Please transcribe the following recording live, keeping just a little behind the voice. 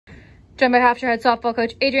Joined by Hofstra head softball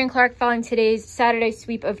coach Adrienne Clark following today's Saturday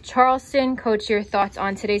sweep of Charleston. Coach, your thoughts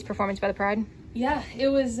on today's performance by the Pride? Yeah, it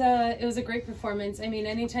was a great performance. I mean,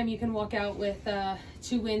 anytime you can walk out with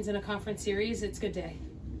 2 wins in a conference series, it's a good day.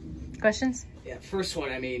 Questions? Yeah, first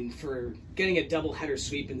one, I mean, for getting a doubleheader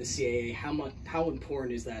sweep in the CAA, how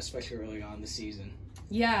important is that, especially early on in the season?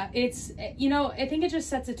 Yeah, it's, I think it just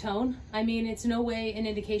sets a tone. I mean, it's no way an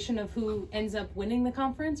indication of who ends up winning the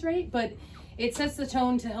conference, right? But it sets the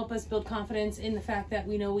tone to help us build confidence in the fact that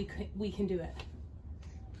we know we can do it.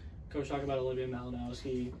 Coach, talk about Olivia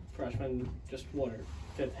Malinowski, freshman, just what, her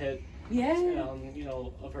 5th hit? Yeah.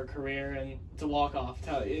 Of her career, and to walk off,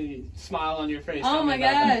 smile on your face. Oh my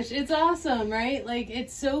gosh, it's awesome, right? Like,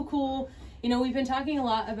 it's so cool. We've been talking a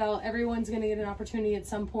lot about everyone's going to get an opportunity at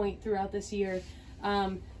some point throughout this year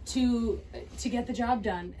to get the job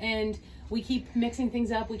done, and we keep mixing things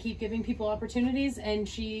up. We keep giving people opportunities, and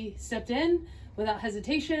she stepped in without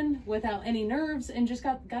hesitation, without any nerves, and just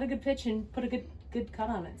got a good pitch and put a good cut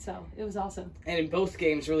on it. So it was awesome. And in both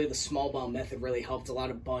games, really, the small ball method really helped. A lot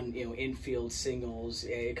of bunt, infield singles.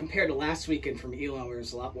 Compared to last weekend from Elon, where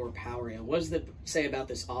there's a lot more power. What does that say about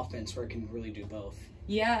this offense where it can really do both?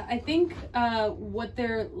 Yeah, I think what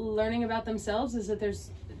they're learning about themselves is that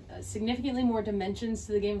there's significantly more dimensions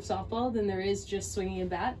to the game of softball than there is just swinging a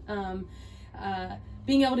bat.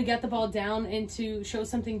 Being able to get the ball down and to show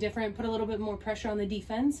something different, put a little bit more pressure on the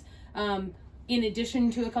defense, in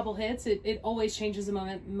addition to a couple hits, it always changes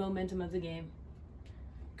the momentum of the game.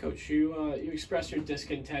 Coach, you expressed your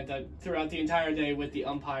discontent throughout the entire day with the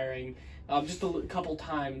umpiring. Just a couple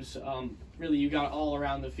times, really, you got all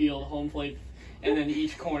around the field, home plate, and then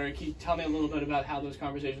each corner. Can you tell me a little bit about how those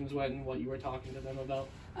conversations went and what you were talking to them about?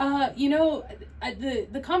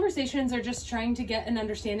 The conversations are just trying to get an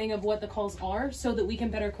understanding of what the calls are so that we can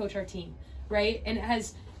better coach our team, right? And it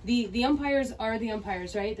has the umpires are the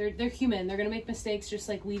umpires, right? They're human. They're going to make mistakes just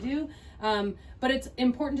like we do. But it's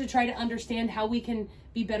important to try to understand how we can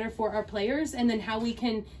be better for our players, and then how we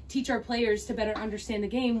can teach our players to better understand the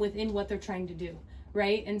game within what they're trying to do,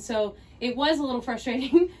 right? And so it was a little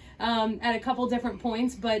frustrating at a couple different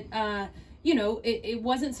points, but it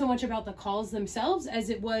wasn't so much about the calls themselves as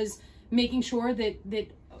it was making sure that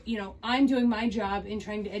I'm doing my job in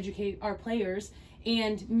trying to educate our players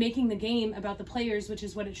and making the game about the players, which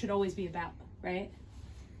is what it should always be about, right?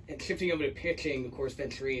 And shifting over to pitching, of course,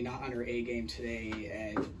 Venturini not on her A game today,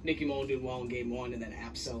 and Nikki Mullen doing well in game 1, and then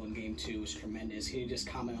Apsell in game 2 was tremendous. Can you just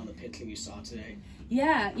comment on the pitching you saw today?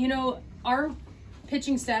 Yeah, our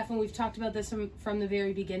pitching staff, and we've talked about this from the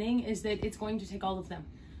very beginning, is that it's going to take all of them,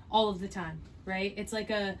 all of the time, right? It's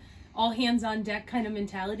like a all hands on deck kind of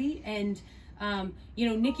mentality, and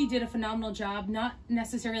Nikki did a phenomenal job, not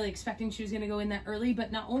necessarily expecting she was going to go in that early,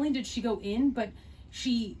 but not only did she go in, but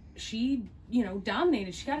she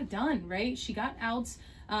dominated. She got it done, right? She got outs.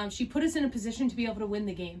 She put us in a position to be able to win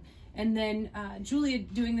the game. And then Julia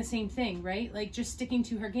doing the same thing, right? Like, just sticking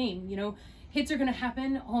to her game. Hits are going to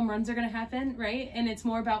happen, home runs are going to happen, right? And it's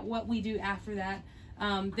more about what we do after that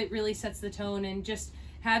that really sets the tone. And just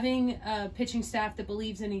having a pitching staff that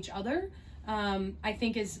believes in each other, I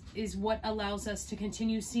think is what allows us to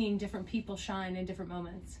continue seeing different people shine in different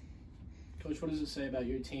moments. Coach, what does it say about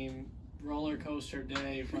your team? Roller coaster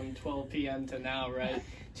day from 12 p.m. to now, right?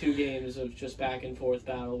 2 games of just back and forth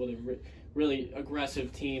battle with a really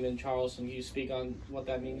aggressive team in Charleston. Can you speak on what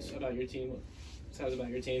that means about your team? What it says about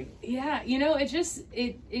your team? Yeah,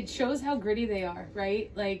 it shows how gritty they are,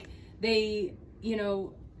 right? Like, they,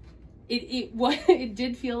 it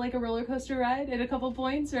did feel like a roller coaster ride at a couple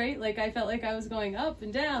points, right? Like, I felt like I was going up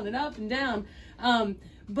and down and up and down.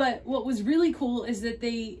 But what was really cool is that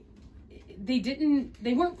they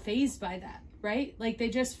weren't fazed by that, right? Like, they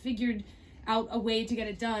just figured out a way to get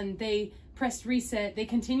it done. They pressed reset. They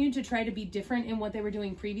continued to try to be different in what they were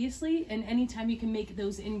doing previously. And anytime you can make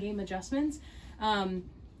those in-game adjustments,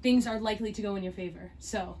 things are likely to go in your favor.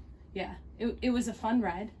 So yeah, it was a fun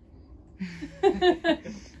ride.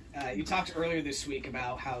 You talked earlier this week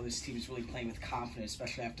about how this team is really playing with confidence,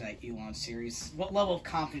 especially after that Elon series. What level of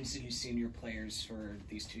confidence did you see in your players for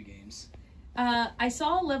these 2 games? I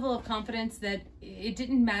saw a level of confidence that it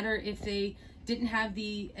didn't matter if they didn't have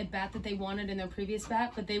the at-bat that they wanted in their previous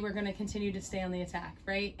bat, but they were going to continue to stay on the attack,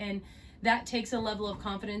 right? And that takes a level of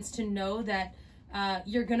confidence to know that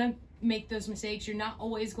you're going to make those mistakes. You're not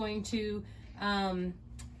always going to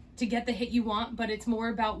get the hit you want, but it's more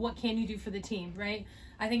about what can you do for the team, right?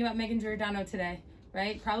 I think about Megan Giordano today,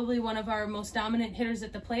 right? Probably one of our most dominant hitters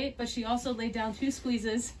at the plate, but she also laid down 2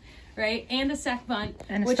 squeezes, right? And a sack bunt,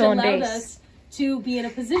 which allowed us to be in a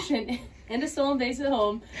position, and a stolen base at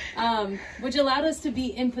home, which allowed us to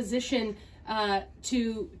be in position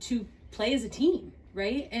to play as a team,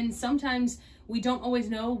 right? And sometimes we don't always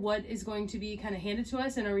know what is going to be kind of handed to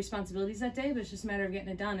us and our responsibilities that day, but it's just a matter of getting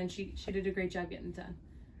it done, and she did a great job getting it done.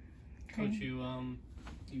 Coach,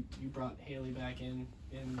 you brought Haley back in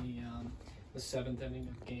the 7th inning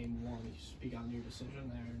of game 1. You speak on your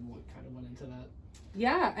decision there and what kind of went into that.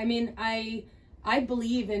 Yeah, I mean, I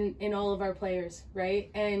believe in all of our players, right?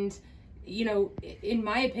 And, you know, in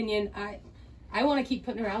my opinion, I want to keep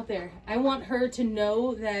putting her out there. I want her to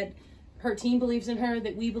know that her team believes in her,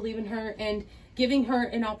 that we believe in her, and giving her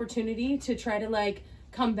an opportunity to try to, like,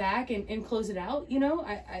 come back and close it out, you know?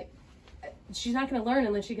 She's not going to learn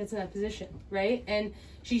unless she gets in that position, right? And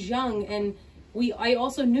she's young, and I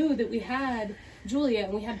also knew that we had Julia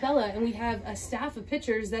and we had Bella and we have a staff of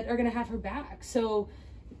pitchers that are going to have her back. So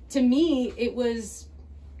to me,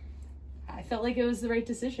 I felt like it was the right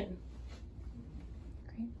decision.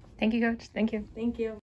 Great. Thank you, Coach. Thank you. Thank you.